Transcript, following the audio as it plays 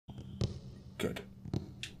Good.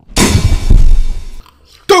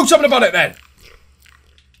 Do something about it then!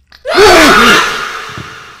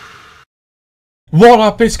 What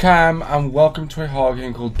up, it's Cam, and welcome to a horror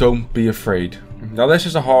game called Don't Be Afraid. Now this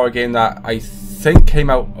is a horror game that I think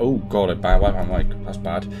came out, oh god, I'm like, that's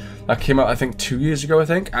bad. That came out I think 2 years ago,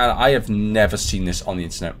 and I have never seen this on the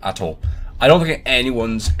internet at all. I don't think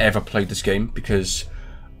anyone's ever played this game because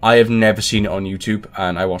I have never seen it on YouTube,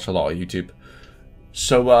 and I watch a lot of YouTube.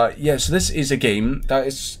 So yeah, so this is a game that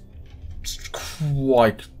is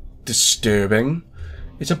quite disturbing.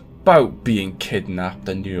 It's about being kidnapped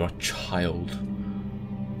and you're a child.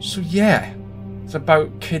 So yeah, it's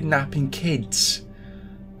about kidnapping kids.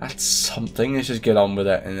 That's something. Let's just get on with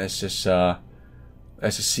it and let's just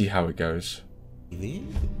see how it goes.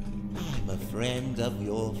 I'm a friend of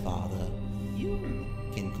your father. You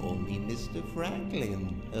can call me Mr.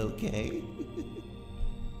 Franklin, okay?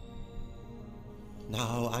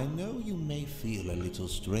 Now, I know you may feel a little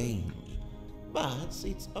strange, but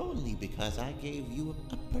it's only because I gave you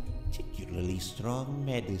a particularly strong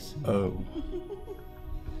medicine. Oh.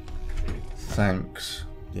 Thanks.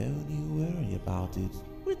 Don't you worry about it.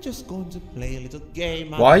 We're just going to play a little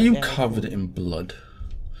game. Why are you covered in blood?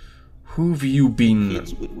 Who have you been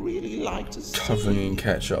Kids would really like to covering see. in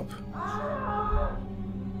ketchup?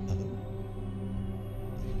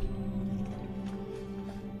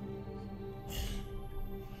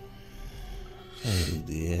 Oh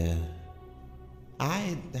dear.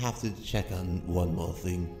 I have to check on one more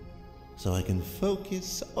thing, so I can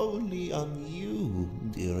focus only on you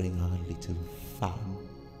during our little fun.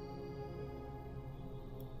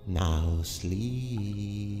 Now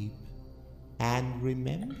sleep, and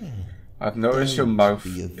remember, I've noticed your mouth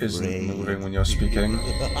isn't moving when you're speaking.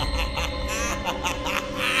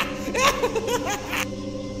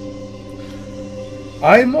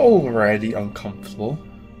 I'm already uncomfortable.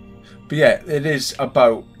 But yeah, it is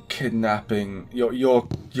about kidnapping. You're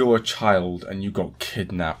a child and you got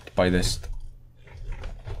kidnapped by this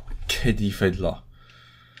kiddie fiddler.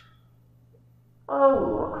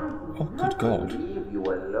 Oh, good God. Leave you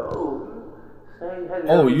alone. Say hello.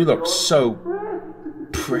 Oh, you look so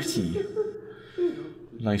pretty.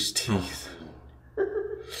 Nice teeth.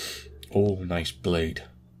 Oh, nice blade.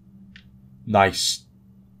 Nice.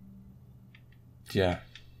 Yeah.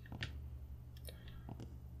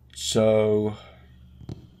 So.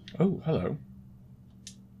 Oh, hello.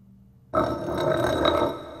 Oh,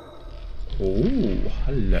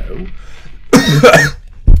 hello.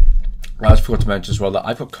 I just forgot to mention as well that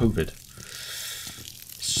I've got COVID.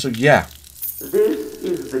 So yeah. This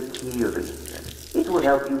is the key ring. It will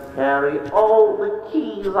help you carry all the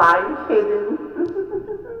keys I've hidden.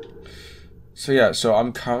 So yeah, so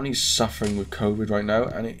I'm currently suffering with COVID right now,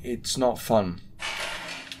 and it's not fun.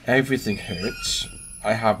 Everything hurts.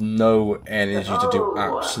 I have no energy to do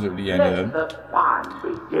absolutely anything. Let the fun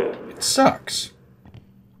begin. It sucks.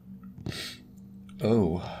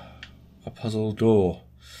 Oh, a puzzle door.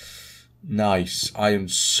 Nice. I am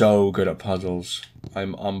so good at puzzles.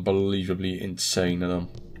 I'm unbelievably insane at them.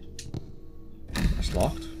 It's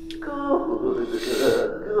locked. Good.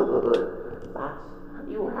 But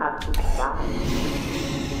you have to try.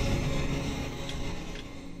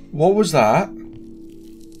 What was that?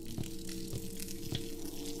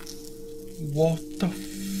 What the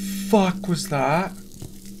fuck was that?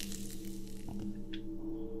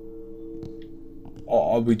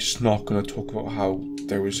 Or are we just not going to talk about how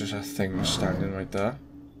there was just a thing standing right there?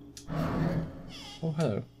 Oh,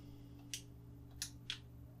 hello.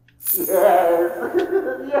 Yes.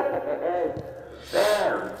 Yes.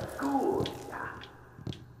 Very good.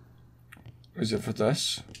 Is it for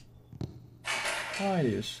this? Ah, it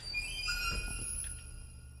is.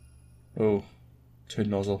 Oh, turn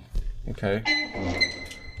nozzle. Okay.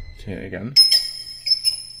 Turn it again.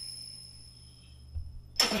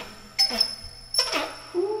 Such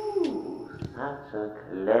a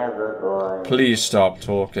clever boy. Please stop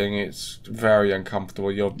talking. It's very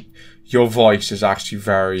uncomfortable. Your voice is actually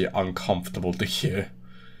very uncomfortable to hear.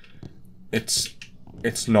 It's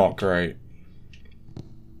not great.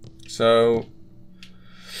 So,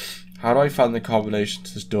 how do I find the combination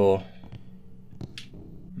to this door?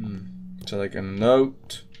 So like a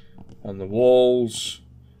note on the walls.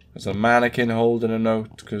 There's a mannequin holding a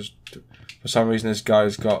note because for some reason this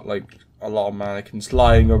guy's got like a lot of mannequins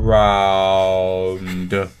lying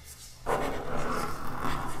around.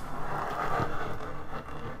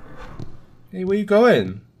 Hey, where you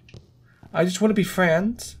going? I just want to be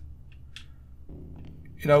friends.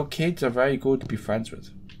 You know, kids are very good to be friends with.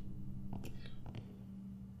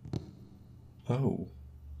 Oh.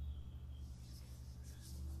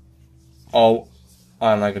 Oh,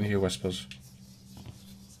 and I can hear whispers.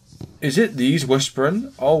 Is it these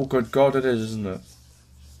whispering? Oh, good God, it is, isn't it?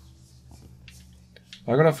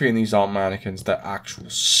 I got a feeling these aren't mannequins, they're actual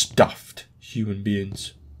stuffed human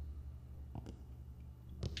beings.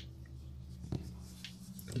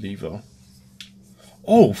 Lever.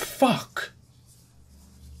 Oh, fuck!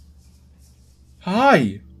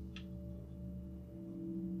 Hi!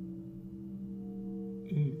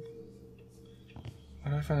 Ooh.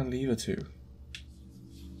 Where do I find a lever to?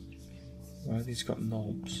 Why have these got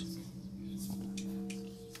knobs?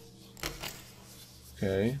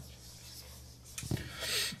 Okay.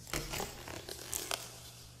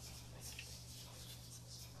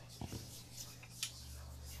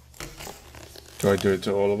 Do I do it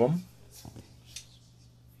to all of them?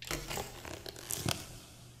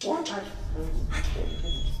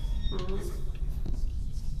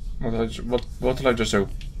 What did I just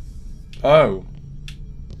open? Oh.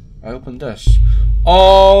 I opened this.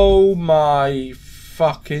 Oh my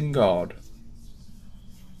fucking God.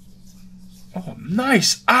 Oh,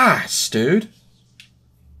 nice ass, dude.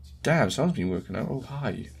 Damn, someone's been working out. Oh,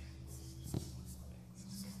 hi.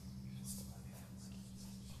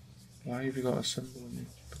 Why have you got a symbol on you?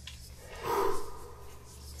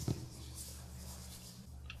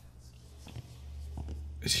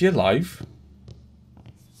 Is he alive?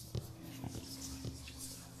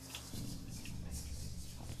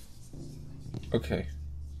 Okay.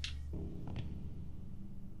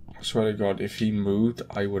 I swear to God, if he moved,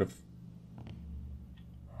 I would have...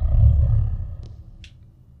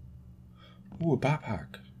 Ooh, a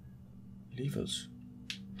backpack. Levers.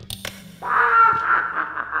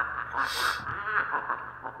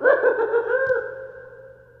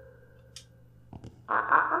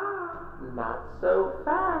 Not so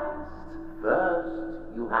fast.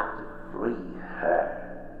 First, you have to free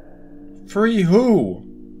her. Free who?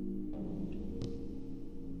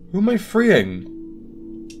 Who am I freeing?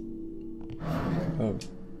 Oh.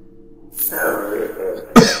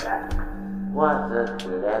 What a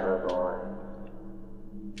clever boy.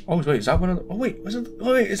 Oh wait, is that one of the... Oh wait, was it...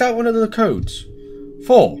 Oh wait, is that one of the codes?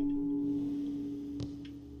 4.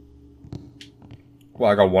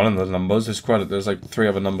 Well, I got one of the numbers. There's like 3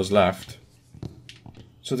 other numbers left.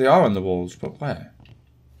 So they are on the walls, but where?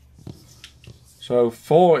 So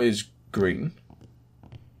 4 is green.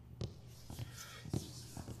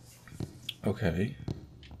 Okay.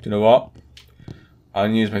 Do you know what? I'm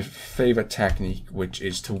going to use my favourite technique, which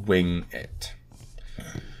is to wing it.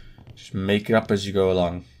 Just make it up as you go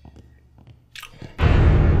along.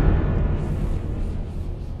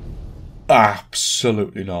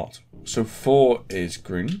 Absolutely not. So 4 is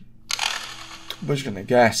green. We're just going to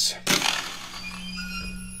guess.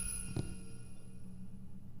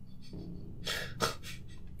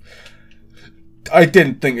 I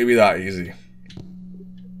didn't think it'd be that easy.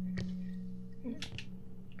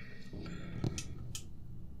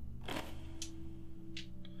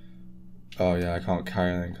 Oh yeah, I can't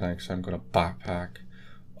carry anything because I haven't got a backpack.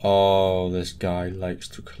 Oh, this guy likes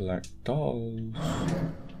to collect dolls.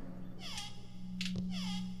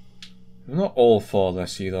 I'm not all for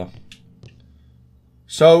this either.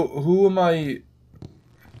 So, who am I...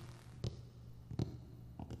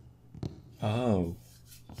 Oh.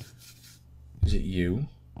 Is it you?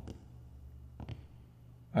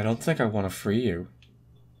 I don't think I want to free you.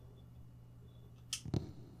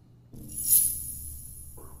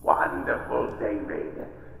 Wonderful, David.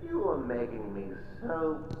 You are making me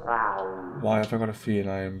so proud. Why have I got a feeling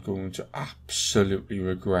I am going to absolutely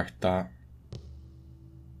regret that?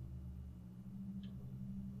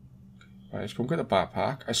 Right, let's go and get the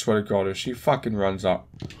backpack. I swear to God, if she fucking runs up.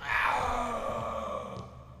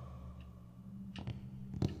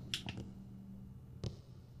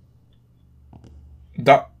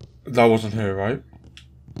 That wasn't her, right?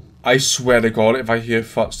 I swear to God, if I hear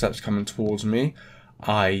footsteps coming towards me,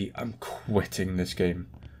 I am quitting this game.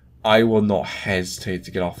 I will not hesitate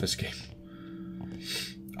to get off this game.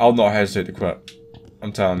 I'll not hesitate to quit.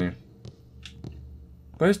 I'm telling you.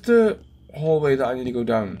 Where's the hallway that I need to go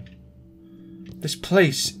down? This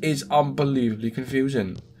place is unbelievably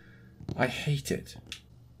confusing. I hate it.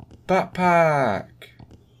 Backpack!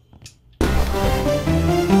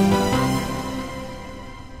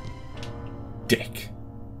 Dick.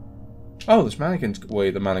 Oh, this mannequin's...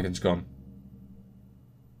 Wait, the mannequin's gone.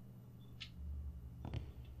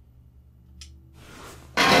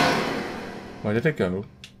 Where did it go?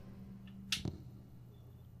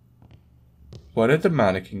 Where did the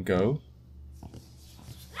mannequin go?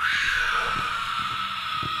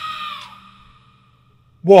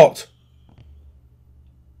 What?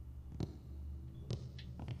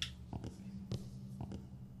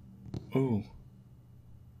 Oh.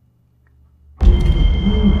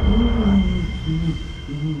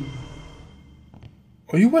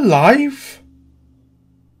 Are you alive?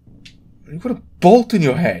 You've got a bolt in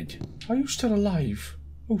your head. Are you still alive?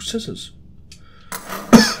 Oh, scissors.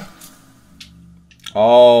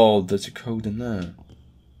 Oh, there's a code in there.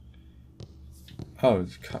 Oh,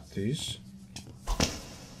 cut these.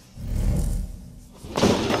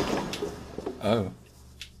 Oh.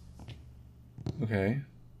 Okay.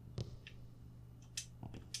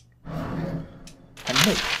 And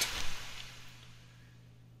note.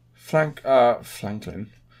 Franklin,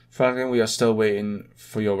 we are still waiting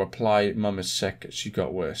for your reply. Mum is sick. She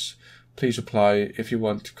got worse. Please reply if you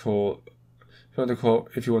want to call.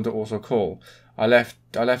 If you want to also call. I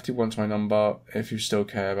left you once my number. If you still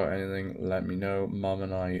care about anything, let me know. Mum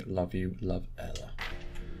and I love you. Love, Ella.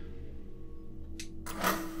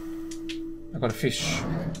 I got a fish.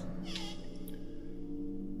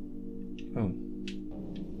 Oh.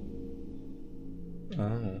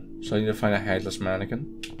 Oh. So I need to find a headless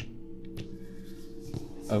mannequin.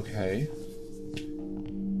 Okay.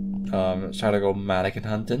 Let's try to go mannequin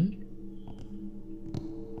hunting.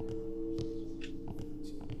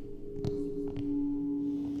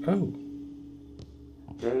 Oh.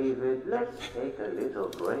 David, let's take a little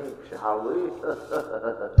break, shall we?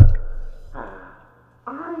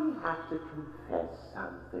 I have to confess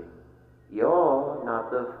something. You're not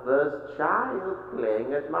the first child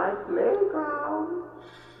playing at my playground.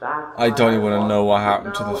 I don't even want to know what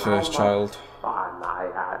happened to the first child. Fun I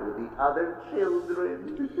had with the other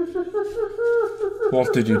children.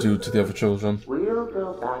 What did you do to the other children? We'll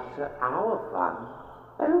go back to our fun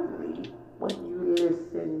only when you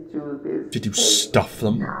listen to this. Did you stuff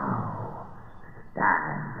them? Now,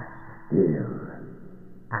 stand still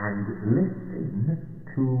and listen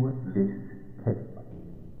to this tape.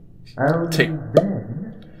 Only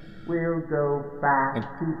then we'll go back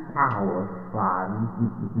to our fun.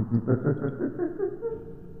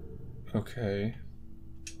 Okay.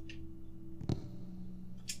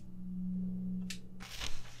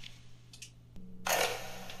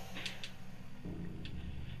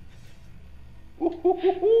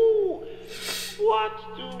 What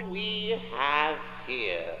do we have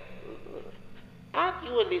here? Aren't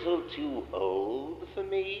you a little too old for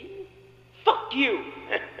me? Fuck you!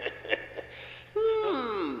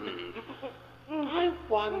 I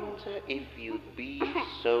wonder if you'd be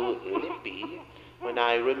so lippy when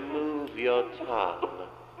I remove your tongue.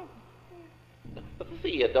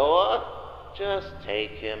 Theodore, just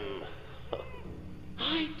take him.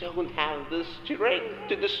 I don't have the strength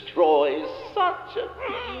to destroy such a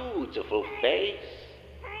beautiful face.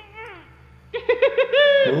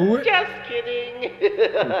 Just kidding.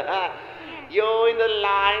 You're in the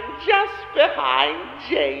line just behind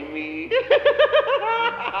Jamie.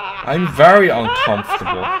 I'm very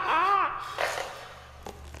uncomfortable.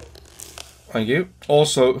 Thank you.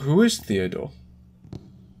 Also, who is Theodore?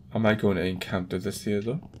 Am I going to encounter this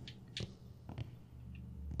Theodore?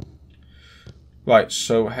 Right,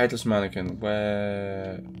 so headless mannequin,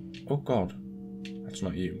 where... Oh god, that's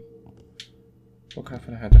not you. What can I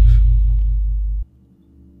find a head?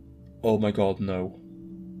 Oh my god, no.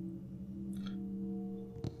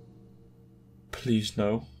 Please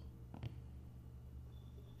no.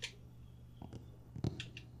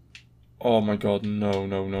 Oh my god, no,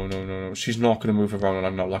 no, no, no, no, no. She's not going to move around and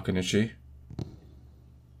I'm not looking, is she?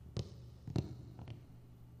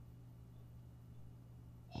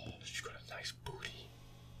 Oh, she's got a nice booty.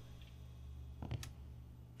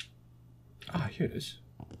 Ah, here it is.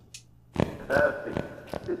 Perfect.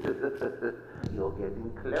 You're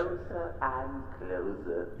getting closer and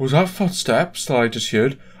closer. Was that footsteps that I just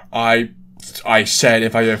heard? I said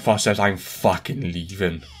if I hear footsteps, I'm fucking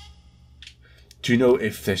leaving. Do you know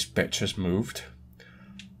if this bitch has moved?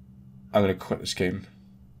 I'm gonna quit this game.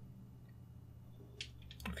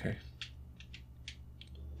 Okay.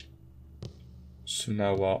 So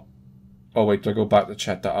now what? Oh wait, do I go back to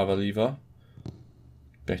check that other lever?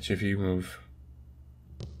 Bitch, if you move.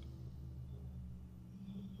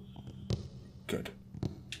 Good.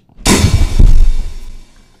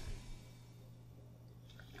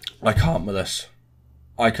 I can't with this.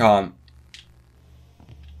 I can't.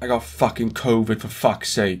 I got fucking COVID for fuck's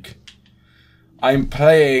sake. I'm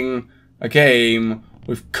playing a game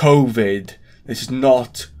with COVID. This is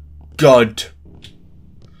not good.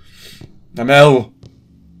 I'm ill.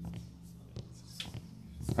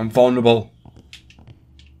 I'm vulnerable.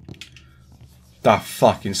 That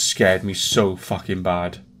fucking scared me so fucking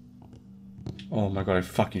bad. Oh my god, I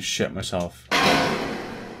fucking shit myself.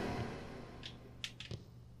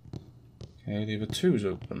 Okay, the other two's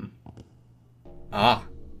open. Ah.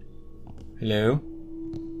 Hello?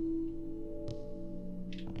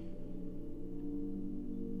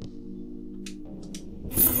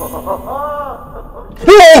 Oh!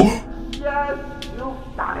 Yes,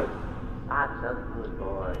 you've done it. Such a good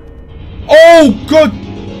boy. Oh, good!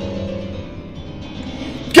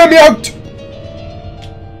 Get me out!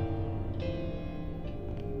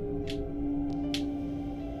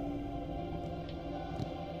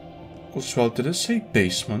 Also, did it say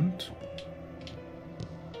basement?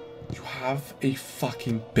 You have a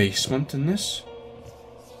fucking basement in this?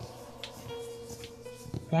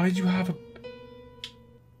 Why do you have a...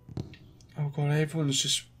 Oh god, everyone's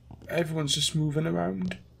just moving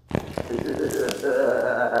around.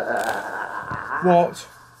 What?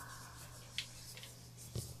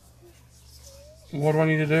 What do I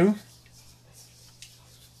need to do?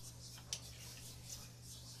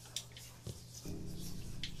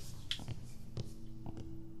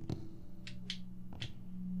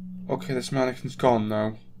 Okay, this mannequin's gone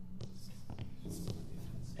now.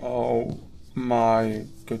 Oh my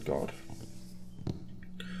good god.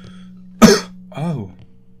 Oh.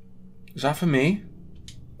 Is that for me?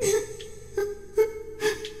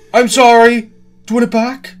 I'm sorry! Do you want it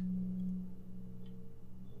back?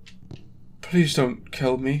 Please don't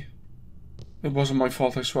kill me. It wasn't my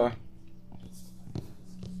fault, I swear.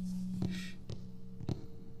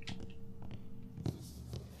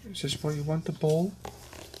 Is this what you want, the ball?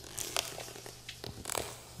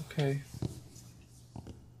 Okay.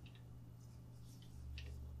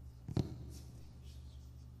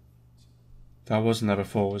 That wasn't there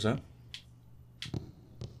before, was it?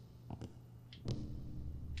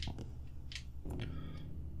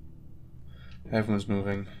 Everyone's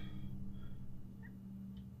moving.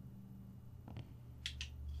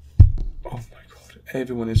 Oh my god,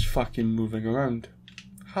 everyone is fucking moving around.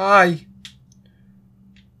 Hi!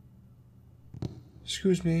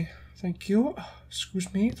 Excuse me, thank you.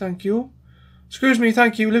 Excuse me, thank you. Excuse me,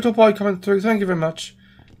 thank you. Little boy coming through, thank you very much.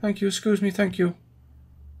 Thank you, excuse me, thank you.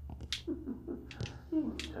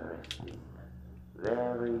 Interesting.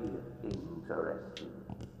 Very interesting.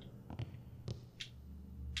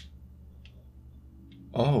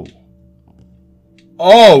 Oh.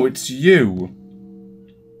 Oh, it's you.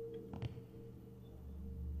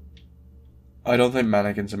 I don't think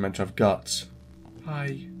mannequins are meant to have guts.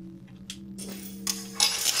 Hi.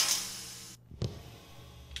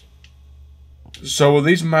 So have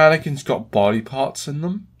these mannequins got body parts in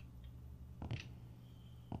them?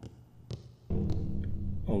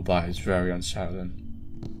 Oh, that is very unsettling.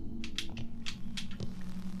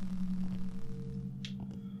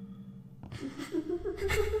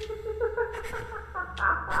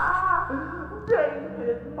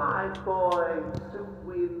 David, my boy, to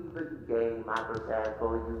win the game I prepared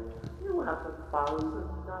for you, you have to follow the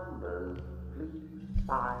numbers. Please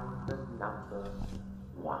find the number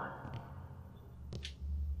 1.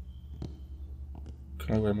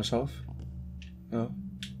 Can I weigh myself? No.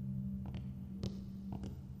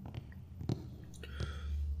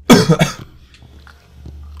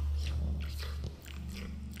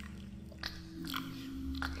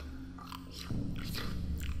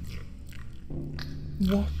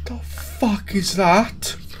 What the fuck is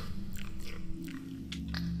that?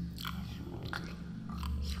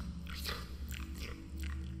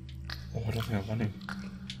 Oh, I don't think I'm running.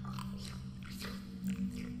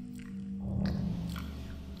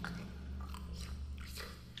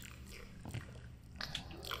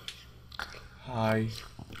 Hi.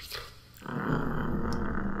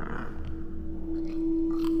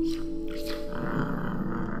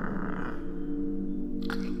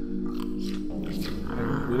 I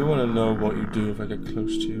really want to know what you do if I get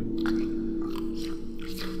close to you.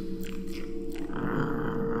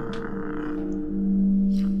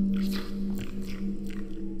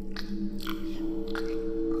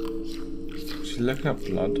 She's licking up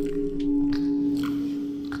blood.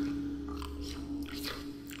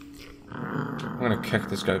 I'm gonna kick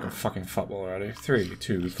this guy like a fucking football already. 3,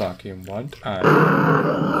 2, fucking 1, and...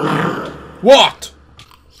 What?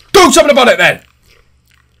 Do something about it then!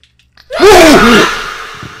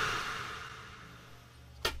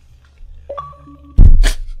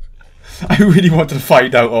 I really wanted to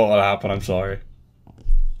find out what will happen, I'm sorry.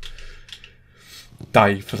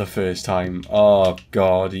 Die for the first time. Oh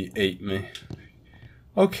god, he ate me.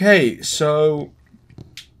 Okay, so...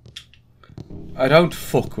 I don't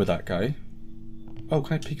fuck with that guy. Oh,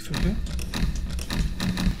 can I peek through here?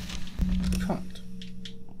 I can't.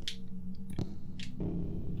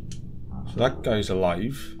 So that guy's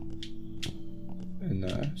alive. In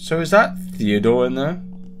there. So is that Theodore in there?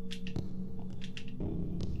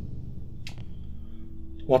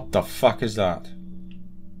 What the fuck is that?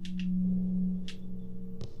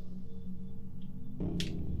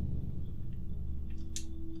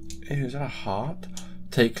 Ew, is that a heart?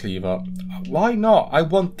 take cleaver. Why not? I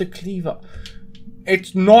want the cleaver.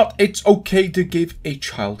 It's okay to give a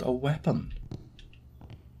child a weapon.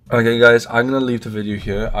 Okay guys, I'm gonna leave the video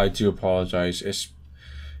here. I do apologize.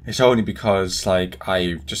 It's only because like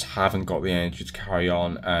I just haven't got the energy to carry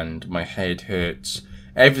on and my head hurts.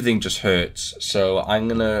 Everything just hurts. So I'm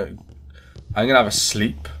gonna have a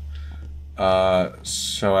sleep.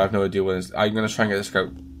 So I have no idea when I'm gonna try and get this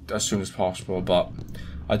out as soon as possible, but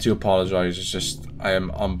I do apologize. It's just I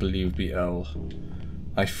am unbelievably ill.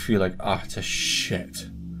 I feel like utter shit,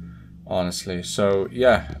 honestly. So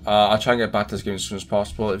yeah, I'll try and get back to this game as soon as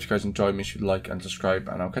possible. If you guys enjoyed, make sure you like and subscribe,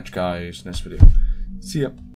 and I'll catch you guys in this video. See ya.